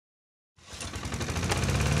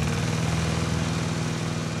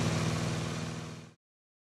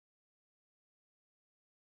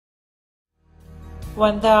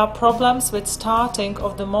When there are problems with starting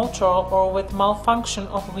of the motor or with malfunction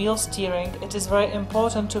of wheel steering, it is very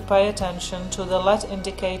important to pay attention to the LED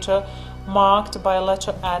indicator marked by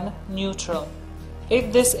letter N, neutral.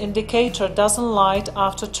 If this indicator doesn't light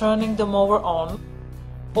after turning the mower on,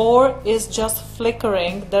 or is just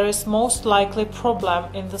flickering, there is most likely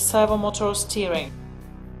problem in the servomotor steering.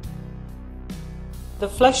 The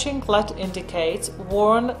flashing LED indicates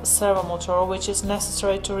worn servomotor, which is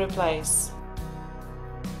necessary to replace.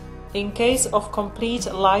 In case of complete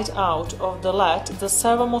light out of the LED, the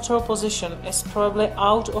servomotor position is probably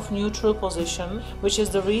out of neutral position, which is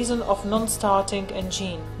the reason of non-starting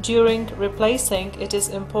engine. During replacing, it is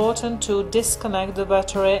important to disconnect the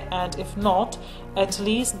battery and, if not, at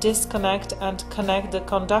least disconnect and connect the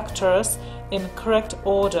conductors in correct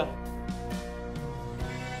order.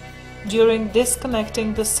 During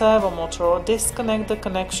disconnecting the servomotor, disconnect the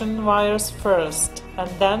connection wires first and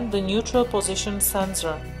then the neutral position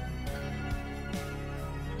sensor.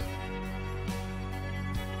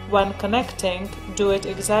 When connecting, do it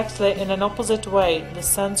exactly in an opposite way, the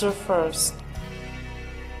sensor first,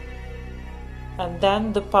 and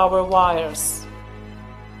then the power wires.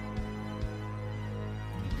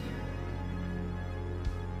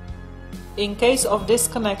 In case of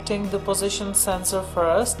disconnecting the position sensor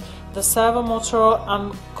first, the servomotor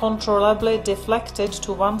uncontrollably deflected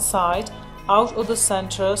to one side, out of the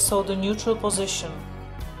center, so the neutral position.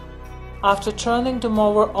 After turning the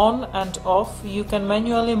mower on and off, you can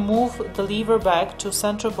manually move the lever back to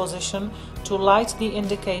center position to light the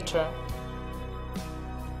indicator.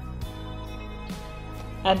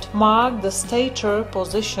 And mark the stator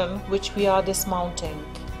position which we are dismounting.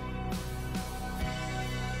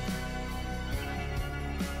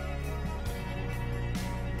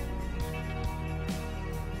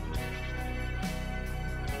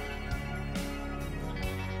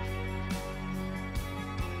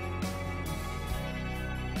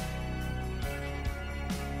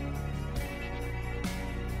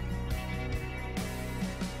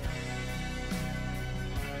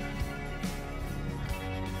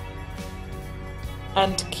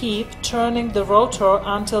 And keep turning the rotor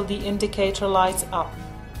until the indicator lights up.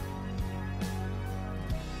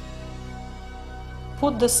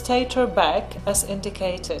 Put the stator back as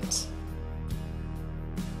indicated.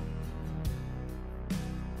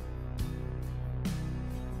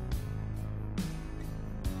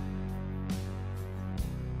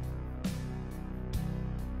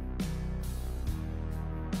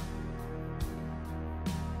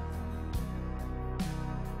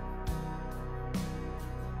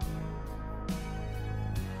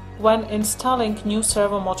 When installing new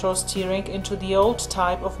servomotor steering into the old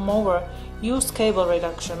type of mower, use cable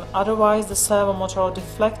reduction, otherwise the servomotor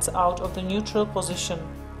deflects out of the neutral position.